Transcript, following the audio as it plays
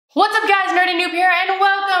What's up guys, Nerdy Noob here, and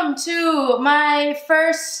welcome to my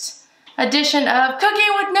first edition of Cooking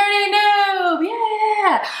with Nerdy Noob,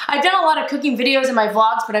 yeah! I've done a lot of cooking videos in my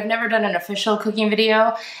vlogs, but I've never done an official cooking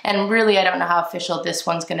video, and really I don't know how official this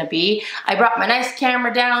one's gonna be. I brought my nice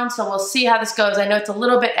camera down, so we'll see how this goes. I know it's a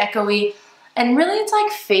little bit echoey, and really it's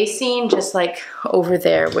like facing just like over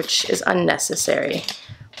there, which is unnecessary.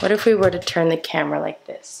 What if we were to turn the camera like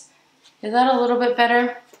this? Is that a little bit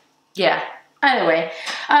better? Yeah. Either way,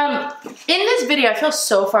 in this video, I feel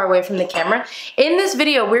so far away from the camera. In this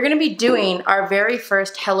video, we're gonna be doing our very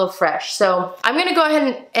first HelloFresh. So I'm gonna go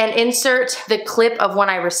ahead and insert the clip of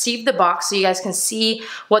when I received the box so you guys can see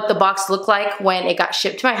what the box looked like when it got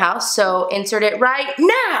shipped to my house. So insert it right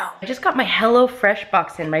now. I just got my HelloFresh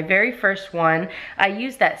box in, my very first one. I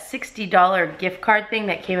used that $60 gift card thing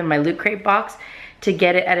that came in my Loot Crate box to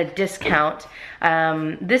get it at a discount.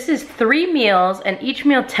 This is 3 meals, and each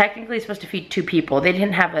meal technically is supposed to feed 2 people. They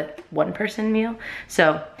didn't have a 1-person meal,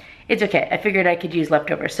 so it's okay. I figured I could use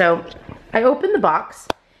leftovers. So I opened the box.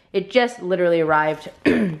 It just literally arrived,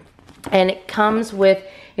 and it came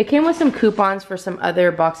with some coupons for some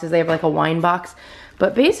other boxes. They have like a wine box,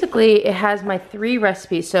 but basically it has my 3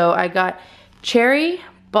 recipes. So I got cherry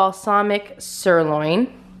balsamic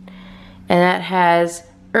sirloin, and that has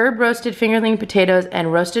herb roasted fingerling potatoes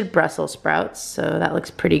and roasted Brussels sprouts, so that looks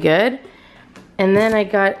pretty good. And then I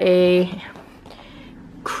got a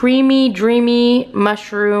creamy, dreamy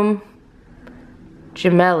mushroom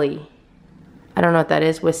gemelli. I don't know what that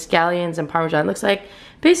is, with scallions and parmesan. It looks like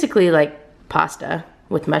basically like pasta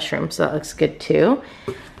with mushrooms, so that looks good too.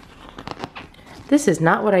 This is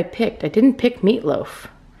not what I picked. I didn't pick meatloaf.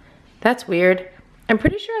 That's weird. I'm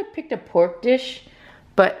pretty sure I picked a pork dish,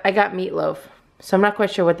 but I got meatloaf. So I'm not quite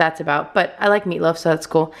sure what that's about, but I like meatloaf, so that's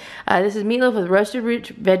cool. This is meatloaf with roasted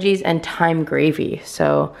root veggies and thyme gravy.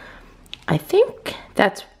 So I think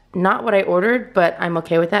that's not what I ordered, but I'm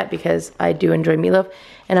okay with that because I do enjoy meatloaf.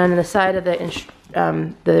 And on the side of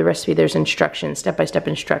the recipe, there's instructions, step-by-step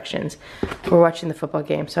instructions. We're watching the football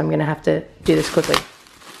game, so I'm gonna have to do this quickly.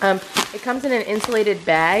 It comes in an insulated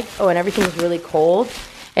bag. Oh, and everything is really cold.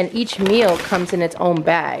 And each meal comes in its own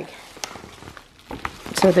bag.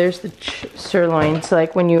 So there's the sirloin. So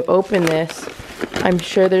like when you open this, I'm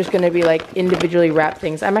sure there's gonna be like individually wrapped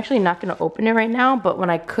things. I'm actually not gonna open it right now, but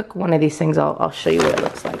when I cook one of these things, I'll show you what it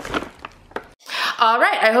looks like. All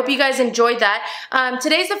right, I hope you guys enjoyed that.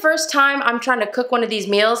 Today's the first time I'm trying to cook one of these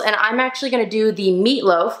meals, and I'm actually gonna do the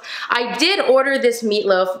meatloaf. I did order this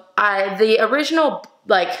meatloaf. The original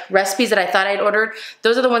recipes that I thought I'd ordered,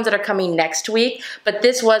 those are the ones that are coming next week, but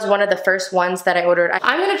this was one of the first ones that I ordered.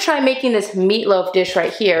 I'm gonna try making this meatloaf dish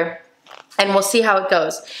right here, and we'll see how it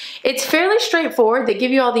goes. It's fairly straightforward. They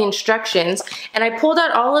give you all the instructions, and I pulled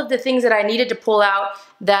out all of the things that I needed to pull out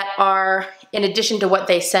that are in addition to what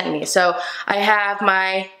they sent me. So I have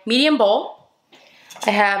my medium bowl. I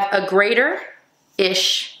have a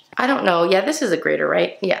grater-ish. I don't know. Yeah, this is a grater,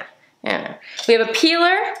 right? Yeah. We have a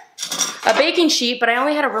peeler, a baking sheet, but I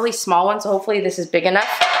only had a really small one, so hopefully this is big enough.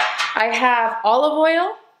 I have olive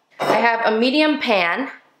oil. I have a medium pan.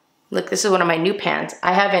 Look, this is one of my new pans.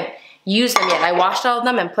 I haven't used them yet. I washed all of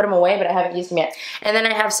them and put them away, but I haven't used them yet. And then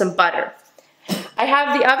I have some butter. I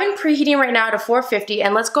have the oven preheating right now to 450,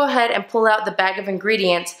 and let's go ahead and pull out the bag of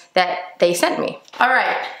ingredients that they sent me. All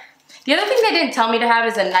right. The other thing they didn't tell me to have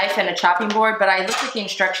is a knife and a chopping board, but I looked at the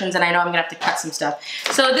instructions and I know I'm gonna have to cut some stuff.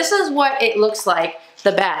 So this is what it looks like,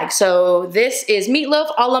 the bag. So this is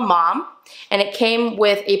meatloaf a la mom, and it came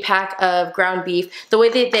with a pack of ground beef. The way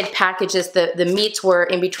they'd package this, the meats were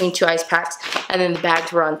in between 2 ice packs, and then the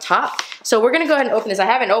bags were on top. So we're gonna go ahead and open this. I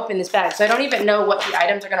haven't opened this bag, so I don't even know what the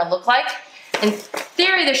items are gonna look like. In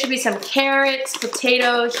theory, there should be some carrots,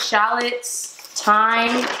 potatoes, shallots,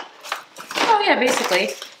 thyme. Oh yeah, basically.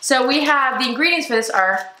 So we have, the ingredients for this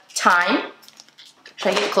are thyme.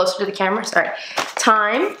 Should I get closer to the camera? Sorry.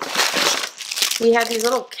 Thyme. We have these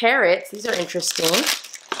little carrots. These are interesting.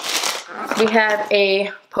 We have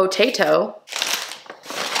a potato.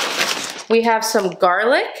 We have some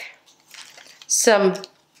garlic. Some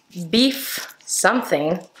beef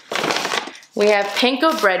something. We have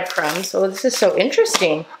panko breadcrumbs. Oh, this is so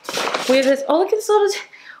interesting. We have this, oh look at this little,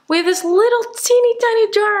 we have this little teeny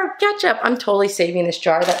tiny jar of ketchup. I'm totally saving this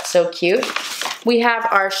jar, that's so cute. We have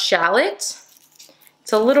our shallot.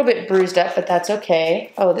 It's a little bit bruised up, but that's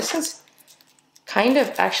okay. Oh, this is kind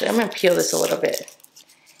of, actually, I'm gonna peel this a little bit.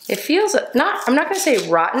 It feels, I'm not gonna say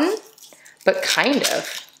rotten, but kind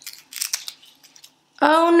of.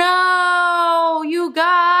 Oh no, you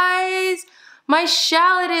guys. My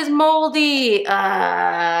shallot is moldy.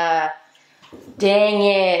 Dang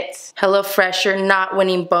it. HelloFresh, you're not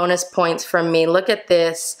winning bonus points from me. Look at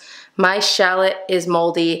this. My shallot is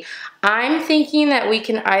moldy. I'm thinking that we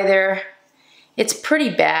can either, it's pretty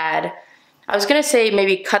bad. I was gonna say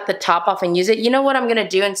maybe cut the top off and use it. You know what I'm gonna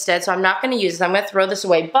do instead? So I'm not gonna use this, I'm gonna throw this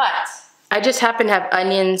away, but I just happen to have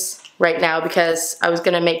onions right now because I was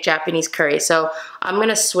gonna make Japanese curry. So I'm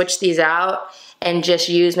gonna switch these out and just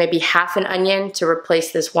use maybe half an onion to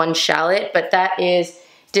replace this one shallot, but that is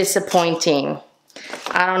disappointing.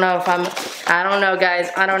 I don't know if I don't know guys,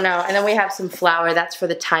 I don't know. And then we have some flour, that's for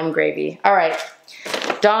the thyme gravy. All right,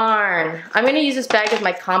 darn. I'm gonna use this bag as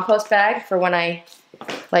my compost bag for when I,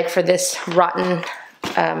 like for this rotten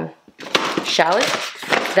shallot.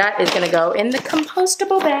 That is gonna go in the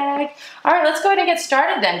compostable bag. All right, let's go ahead and get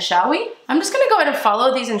started then, shall we? I'm just gonna go ahead and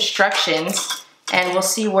follow these instructions and we'll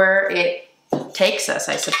see where it takes us,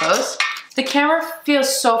 I suppose. The camera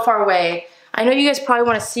feels so far away. I know you guys probably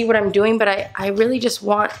wanna see what I'm doing, but I really just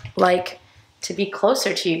want like to be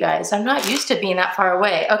closer to you guys. I'm not used to being that far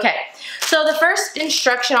away. Okay, so the first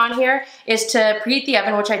instruction on here is to preheat the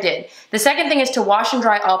oven, which I did. The second thing is to wash and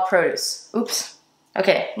dry all produce. Oops.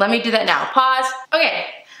 Okay, let me do that now. Pause. Okay,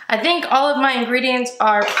 I think all of my ingredients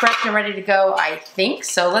are prepped and ready to go, I think.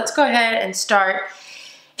 So let's go ahead and start.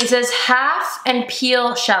 It says half and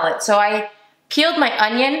peel shallot. So I peeled my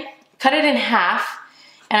onion, cut it in half,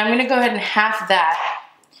 and I'm gonna go ahead and half that.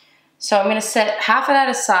 So I'm gonna set half of that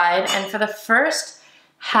aside, and for the first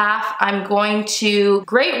half, I'm going to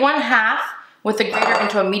grate one half with the grater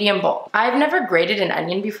into a medium bowl. I've never grated an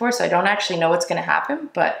onion before, so I don't actually know what's gonna happen,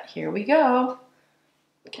 but here we go.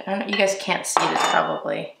 Okay, I don't know, you guys can't see this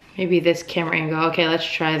probably. Maybe this camera angle. Okay, let's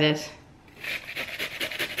try this.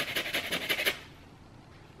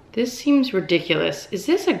 This seems ridiculous. Is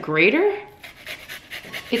this a grater?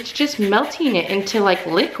 It's just melting it into like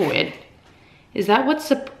liquid. Is that what's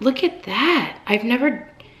look at that. I've never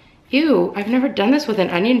done this with an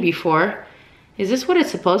onion before. Is this what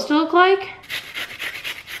it's supposed to look like?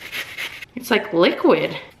 It's like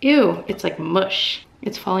liquid. Ew, it's like mush.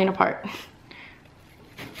 It's falling apart.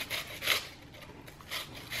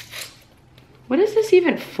 What is this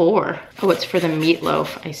even for? Oh, it's for the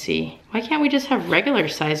meatloaf, I see. Why can't we just have regular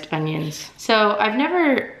sized onions? So I've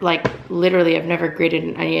never, like literally I've never grated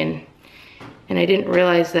an onion, and I didn't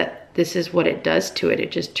realize that this is what it does to it.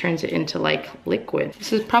 It just turns it into like liquid.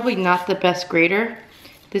 This is probably not the best grater.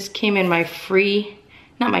 This came in my free,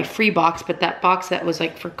 not my free box, but that box that was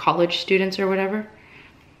like for college students or whatever.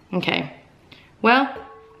 Okay, well,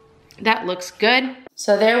 that looks good.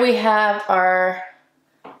 So there we have our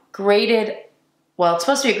grated, well, it's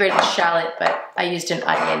supposed to be a grated shallot, but I used an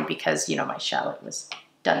onion because, you know, my shallot was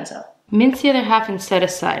donezo. Mince the other half and set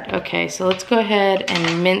aside. Okay, so let's go ahead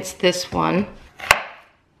and mince this one.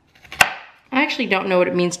 I actually don't know what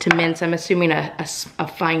it means to mince. I'm assuming a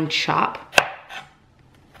fine chop.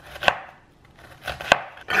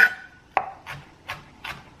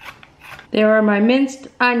 There are my minced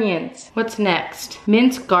onions. What's next?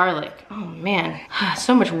 Minced garlic. Oh man,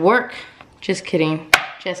 so much work. Just kidding,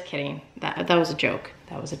 just kidding. That was a joke,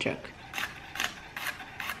 that was a joke.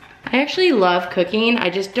 I actually love cooking. I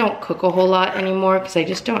just don't cook a whole lot anymore because I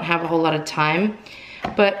just don't have a whole lot of time.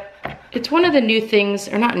 But it's one of the new things,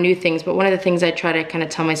 or not new things, but one of the things I try to kind of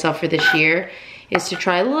tell myself for this year is to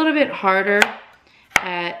try a little bit harder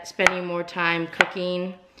at spending more time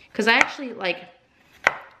cooking. Because I actually like,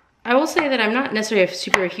 I will say that I'm not necessarily a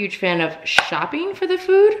super huge fan of shopping for the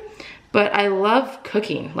food, but I love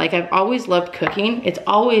cooking. Like I've always loved cooking. It's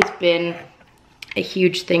always been a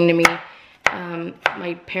huge thing to me.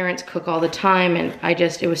 My parents cook all the time, and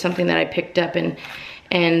it was something that I picked up, and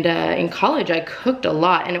in college I cooked a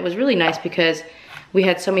lot, and it was really nice because we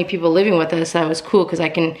had so many people living with us. That was cool because I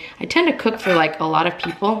tend to cook for like a lot of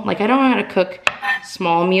people. Like I don't know how to cook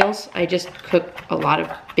small meals. I just cook a lot of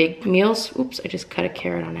big meals. Oops, I just cut a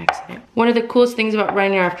carrot on accident. One of the coolest things about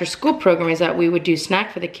running our after school program is that we would do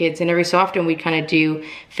snack for the kids, and every so often we'd kind of do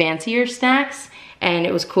fancier snacks, and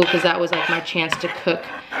it was cool because that was like my chance to cook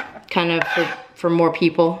kind of for more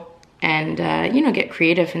people and you know, get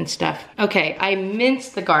creative and stuff. Okay, I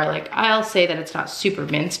minced the garlic. I'll say that it's not super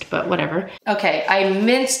minced, but whatever. Okay, I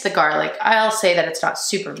minced the garlic. I'll say that it's not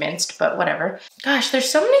super minced, but whatever. Gosh, there's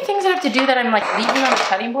so many things I have to do that I'm like leaving on the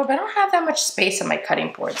cutting board, but I don't have that much space on my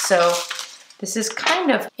cutting board. So this is kind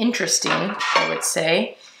of interesting, I would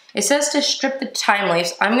say. It says to strip the thyme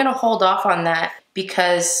leaves. I'm gonna hold off on that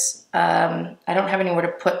because I don't have anywhere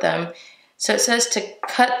to put them. So it says to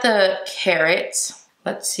cut the carrots.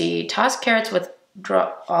 Let's see, toss carrots with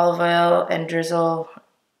olive oil and drizzle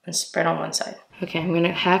and spread on one side. Okay, I'm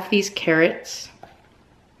gonna half these carrots.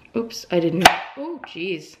 Oops, I didn't, oh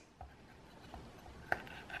geez.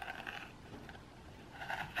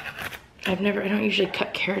 I don't usually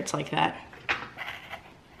cut carrots like that.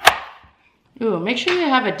 Ooh, make sure you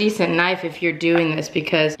have a decent knife if you're doing this,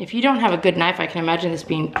 because if you don't have a good knife, I can imagine this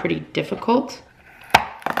being pretty difficult.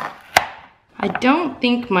 I don't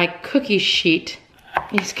think my cookie sheet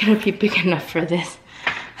is gonna be big enough for this.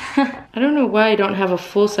 I don't know why I don't have a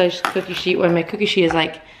full-size cookie sheet when my cookie sheet is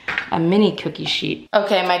like a mini cookie sheet.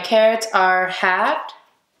 Okay, my carrots are halved.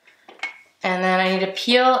 And then I need to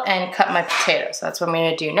peel and cut my potatoes. So that's what I'm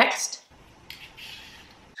gonna do next.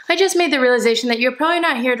 I just made the realization that you're probably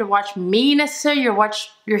not here to watch me necessarily,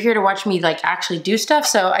 you're here to watch me like actually do stuff.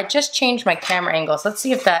 So I just changed my camera angles. Let's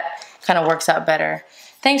see if that kind of works out better.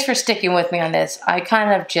 Thanks for sticking with me on this. I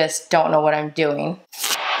kind of just don't know what I'm doing.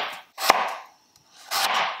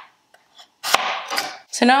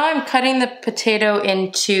 So now I'm cutting the potato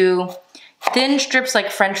into thin strips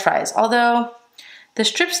like French fries. Although the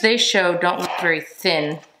strips they show don't look very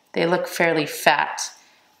thin. They look fairly fat.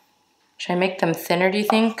 Should I make them thinner, do you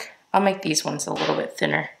think? I'll make these ones a little bit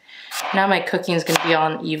thinner. Now my cooking is gonna be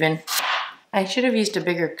all uneven. I should have used a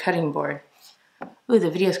bigger cutting board. Ooh,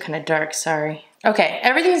 the video's kind of dark, sorry. Okay,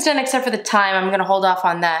 everything's done except for the thyme. I'm gonna hold off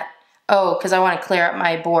on that. Oh, because I wanna clear up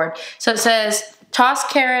my board. So it says, toss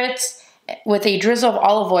carrots with a drizzle of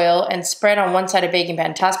olive oil and spread on one side of baking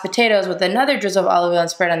pan. Toss potatoes with another drizzle of olive oil and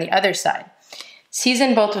spread on the other side.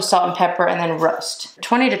 Season both with salt and pepper and then roast.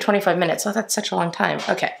 20 to 25 minutes. Oh, that's such a long time.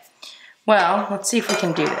 Okay. Well, let's see if we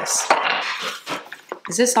can do this.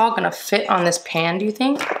 Is this all gonna fit on this pan, do you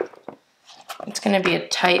think? It's gonna be a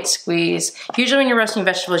tight squeeze. Usually when you're roasting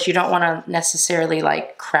vegetables, you don't wanna necessarily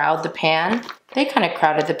like crowd the pan. They kind of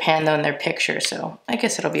crowded the pan though in their picture, so I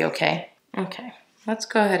guess it'll be okay. Okay, let's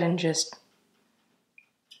go ahead and just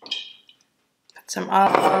put some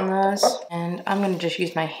olive on those. And I'm gonna just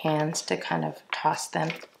use my hands to kind of toss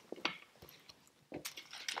them.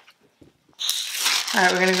 All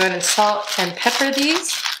right, we're gonna go ahead and salt and pepper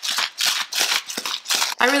these.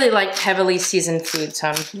 I really like heavily seasoned food, so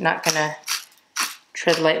I'm not gonna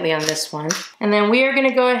tread lightly on this one. And then we are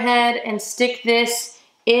gonna go ahead and stick this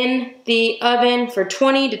in the oven for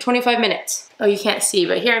 20 to 25 minutes. Oh, you can't see,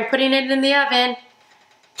 but here I'm putting it in the oven.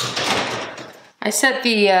 I set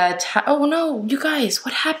the, oh no, you guys,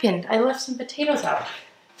 what happened? I left some potatoes out.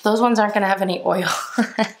 Those ones aren't gonna have any oil.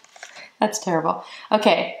 That's terrible.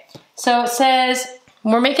 Okay, so it says,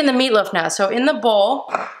 we're making the meatloaf now. So in the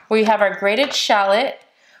bowl, we have our grated shallot.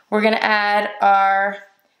 We're gonna add our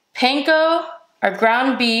panko, our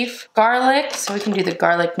ground beef, garlic. So we can do the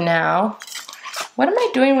garlic now. What am I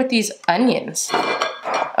doing with these onions?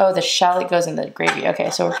 Oh, the shallot goes in the gravy. Okay,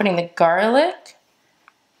 so we're putting the garlic.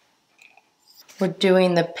 We're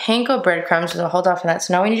doing the panko breadcrumbs, so I'll hold off on that.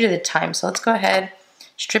 So now we need to do the thyme. So let's go ahead,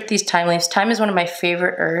 strip these thyme leaves. Thyme is one of my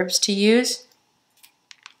favorite herbs to use.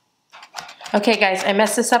 Okay guys, I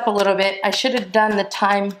messed this up a little bit. I should have done the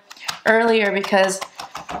thyme earlier because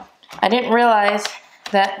I didn't realize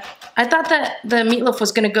that, I thought that the meatloaf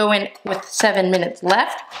was gonna go in with 7 minutes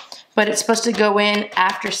left, but it's supposed to go in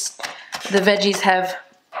after the veggies have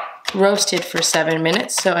roasted for 7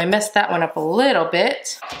 minutes. So I messed that one up a little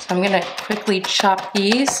bit. So I'm gonna quickly chop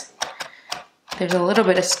these. There's a little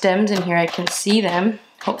bit of stems in here, I can see them.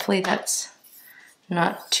 Hopefully that's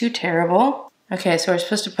not too terrible. Okay, so we're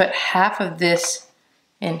supposed to put half of this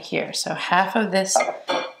in here. So half of this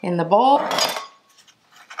in the bowl.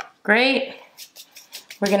 Great.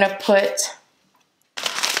 We're gonna put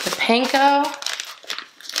the panko.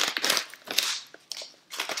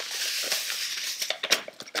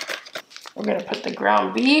 We're gonna put the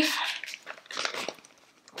ground beef.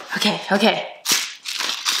 Okay.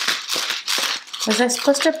 Was I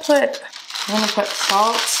supposed to put, I'm gonna put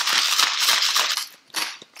salt,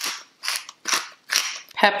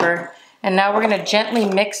 pepper, and now we're gonna gently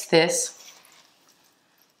mix this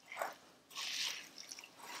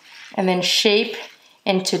and then shape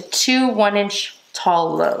into 2 1-inch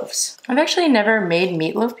tall loaves. I've actually never made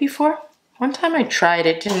meatloaf before. One time I tried,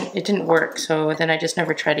 it didn't work, so then I just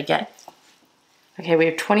never tried again. Okay, we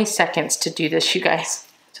have 20 seconds to do this, you guys.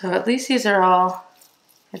 So at least these are all,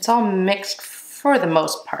 it's all mixed for the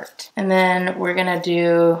most part. And then we're gonna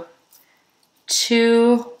do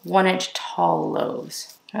 2 1-inch tall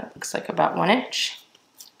loaves. That looks like about 1 inch.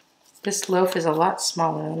 This loaf is a lot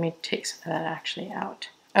smaller. Let me take some of that actually out.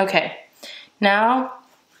 Okay, now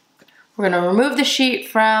we're gonna remove the sheet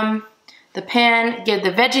from the pan, give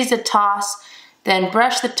the veggies a toss, then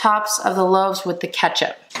brush the tops of the loaves with the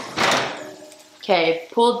ketchup. Okay,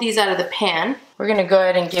 pulled these out of the pan. We're gonna go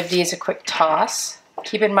ahead and give these a quick toss.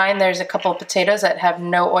 Keep in mind there's a couple of potatoes that have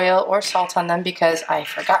no oil or salt on them because I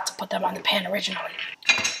forgot to put them on the pan originally.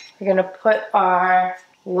 We're gonna put our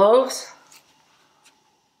loaves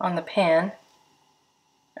on the pan.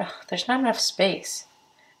 Ugh, there's not enough space.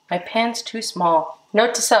 My pan's too small.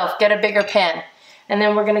 Note to self, get a bigger pan. And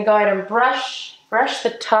then we're gonna go ahead and brush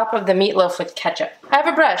the top of the meatloaf with ketchup. I have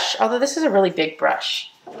a brush, although this is a really big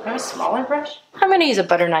brush. I have a smaller brush. I'm gonna use a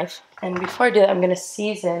butter knife. And before I do that, I'm gonna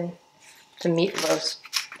season the meatloaves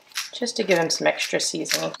just to give them some extra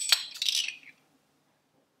seasoning.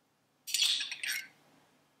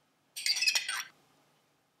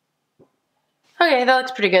 Okay, that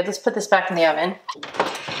looks pretty good. Let's put this back in the oven.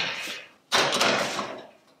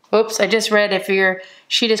 Oops, I just read if your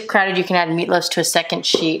sheet is crowded, you can add meatloaves to a second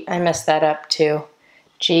sheet. I messed that up too.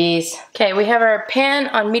 Jeez. Okay, we have our pan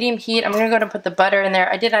on medium heat. I'm gonna go ahead and put the butter in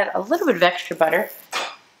there. I did add a little bit of extra butter.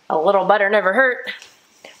 A little butter never hurt.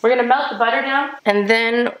 We're gonna melt the butter down, and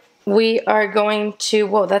then we are going to,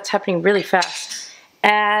 whoa, that's happening really fast.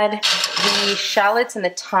 Add the shallots and the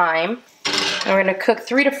thyme. And we're gonna cook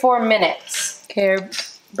 3 to 4 minutes. Okay, our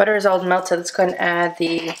butter is all melted. Let's go ahead and add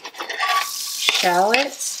the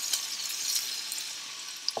shallots.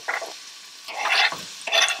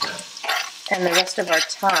 And the rest of our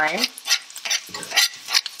thyme.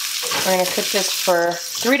 We're gonna cook this for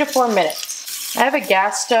 3 to 4 minutes. I have a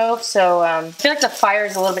gas stove, so I feel like the fire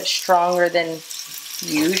is a little bit stronger than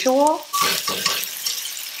usual.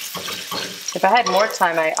 If I had more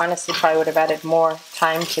time, I honestly probably would have added more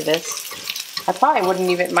thyme to this. I probably wouldn't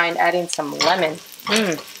even mind adding some lemon.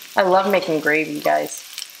 I love making gravy, guys.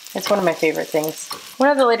 It's one of my favorite things. One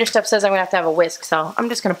of the later steps says I'm gonna have to have a whisk, so I'm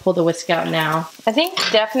just gonna pull the whisk out now. I think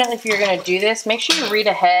definitely if you're gonna do this, make sure you read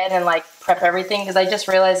ahead and like prep everything, because I just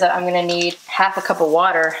realized that I'm gonna need half a cup of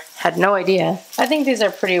water. Had no idea. I think these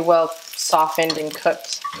are pretty well softened and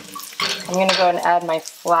cooked. I'm gonna go ahead and add my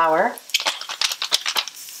flour.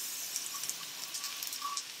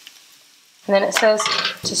 And then it says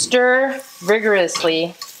to stir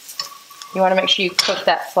vigorously. You want to make sure you cook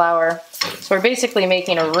that flour. So we're basically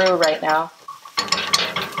making a roux right now.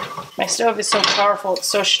 My stove is so powerful, it's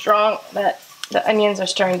so strong that the onions are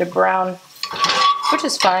starting to brown, which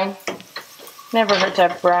is fine. Never hurt to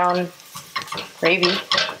have brown gravy.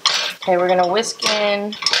 Okay, we're gonna whisk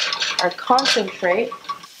in our concentrate.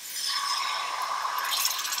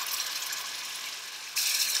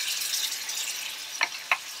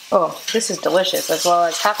 Oh, this is delicious, as well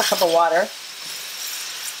as half a cup of water.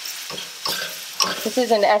 This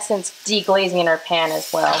is in essence deglazing our pan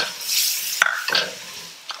as well.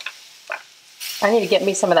 I need to get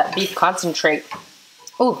me some of that beef concentrate.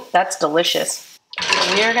 Ooh, that's delicious.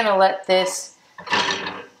 So we are gonna let this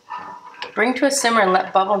bring to a simmer and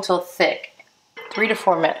let bubble until thick. 3 to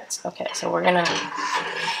 4 minutes. Okay, so we're gonna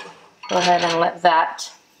go ahead and let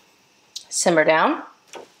that simmer down.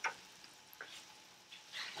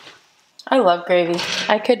 I love gravy.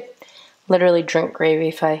 I could literally drink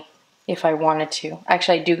gravy if I wanted to.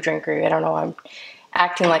 Actually, I do drink gravy. I don't know why I'm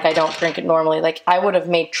acting like I don't drink it normally. Like, I would have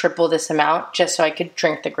made triple this amount just so I could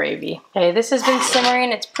drink the gravy. Okay, this has been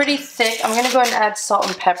simmering. It's pretty thick. I'm gonna go ahead and add salt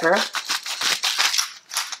and pepper.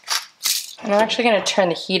 And I'm actually gonna turn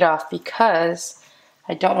the heat off because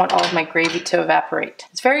I don't want all of my gravy to evaporate.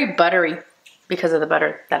 It's very buttery because of the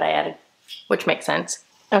butter that I added, which makes sense.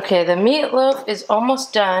 Okay, the meatloaf is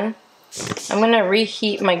almost done. I'm gonna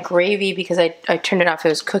reheat my gravy because I turned it off. It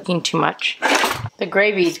was cooking too much. The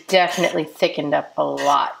gravy definitely thickened up a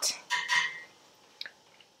lot.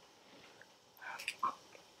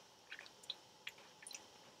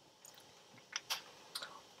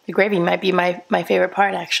 The gravy might be my favorite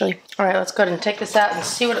part, actually. All right, let's go ahead and take this out and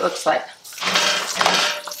see what it looks like.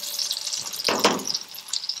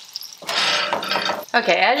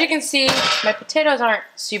 Okay, as you can see, my potatoes aren't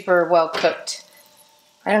super well cooked.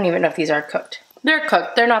 I don't even know if these are cooked. They're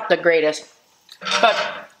cooked. They're not the greatest.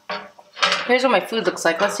 But here's what my food looks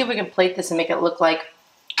like. Let's see if we can plate this and make it look like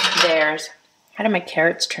theirs. How did my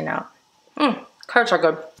carrots turn out? Carrots are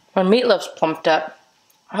good. My meatloaf's plumped up.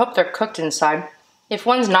 I hope they're cooked inside. If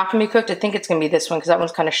one's not gonna be cooked, I think it's gonna be this one because that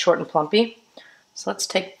one's kind of short and plumpy. So let's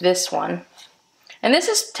take this one. And this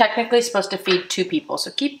is technically supposed to feed 2 people,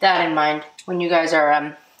 so keep that in mind when you guys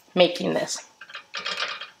are making this.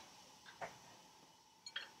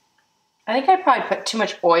 I think I probably put too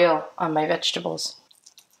much oil on my vegetables.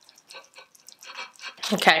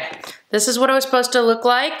 Okay, this is what it was supposed to look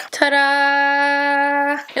like.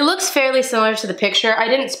 Ta-da! It looks fairly similar to the picture. I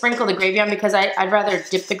didn't sprinkle the gravy on because I'd rather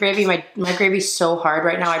dip the gravy. My gravy's so hard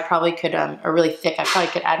right now, I probably could, or really thick, I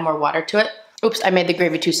probably could add more water to it. Oops, I made the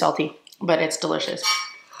gravy too salty, but it's delicious.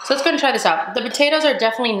 So let's go and try this out. The potatoes are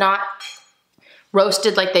definitely not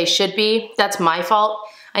roasted like they should be. That's my fault.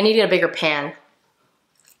 I needed a bigger pan.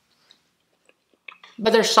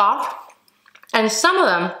 But they're soft, and some of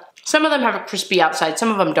them Some of them have a crispy outside, some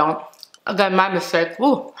of them don't. Again, my mistake.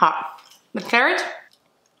 Ooh, hot. The carrots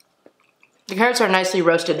are nicely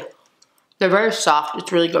roasted. They're very soft.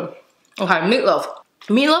 It's really good. Okay, meatloaf.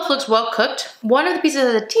 Meatloaf looks well cooked. One of the pieces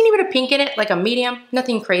has a teeny bit of pink in it, like a medium,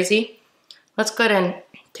 nothing crazy. Let's go ahead and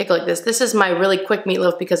take a look at this. This is my really quick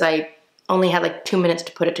meatloaf because I only had like 2 minutes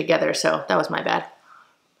to put it together, so that was my bad.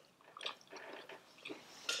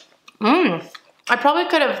 I probably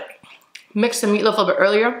could have mixed the meatloaf a little bit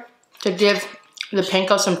earlier to give the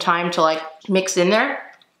panko some time to like mix in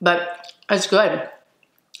there, but it's good.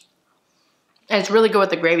 And it's really good with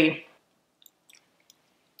the gravy.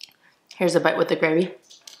 Here's a bite with the gravy.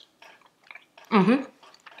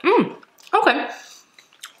 Okay.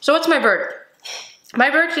 So what's my verdict? My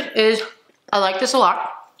verdict is I like this a lot.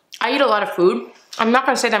 I eat a lot of food. I'm not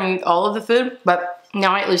gonna say that I'm gonna eat all of the food, but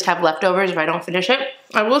now I at least have leftovers if I don't finish it.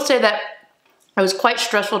 I will say that it was quite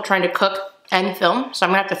stressful trying to cook and film, so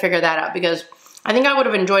I'm gonna have to figure that out because I think I would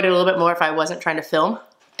have enjoyed it a little bit more if I wasn't trying to film,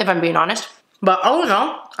 if I'm being honest. But all in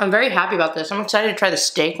all, I'm very happy about this. I'm excited to try the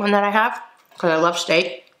steak one that I have because I love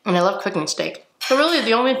steak and I love cooking steak. So really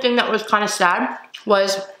the only thing that was kind of sad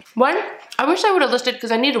was, one, I wish I would have listed,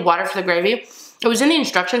 because I needed water for the gravy. It was in the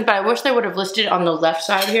instructions, but I wish they would have listed on the left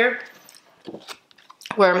side here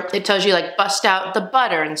where it tells you like bust out the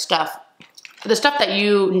butter and stuff. The stuff that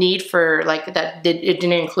you need for like that it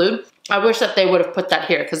didn't include. I wish that they would have put that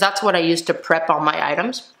here because that's what I used to prep all my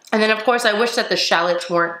items. And then of course I wish that the shallots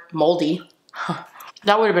weren't moldy.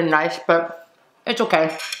 That would have been nice, but it's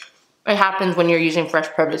okay. It happens when you're using fresh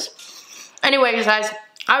produce. Anyways guys,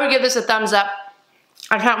 I would give this a thumbs up.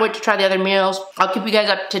 I can't wait to try the other meals. I'll keep you guys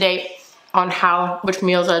up to date on which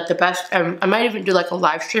meals are the best. I might even do like a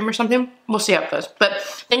live stream or something. We'll see how it goes. But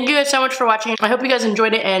thank you guys so much for watching. I hope you guys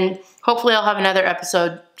enjoyed it, and hopefully I'll have another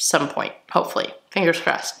episode some point. Hopefully. Fingers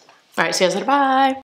crossed. All right, see you guys later. Bye.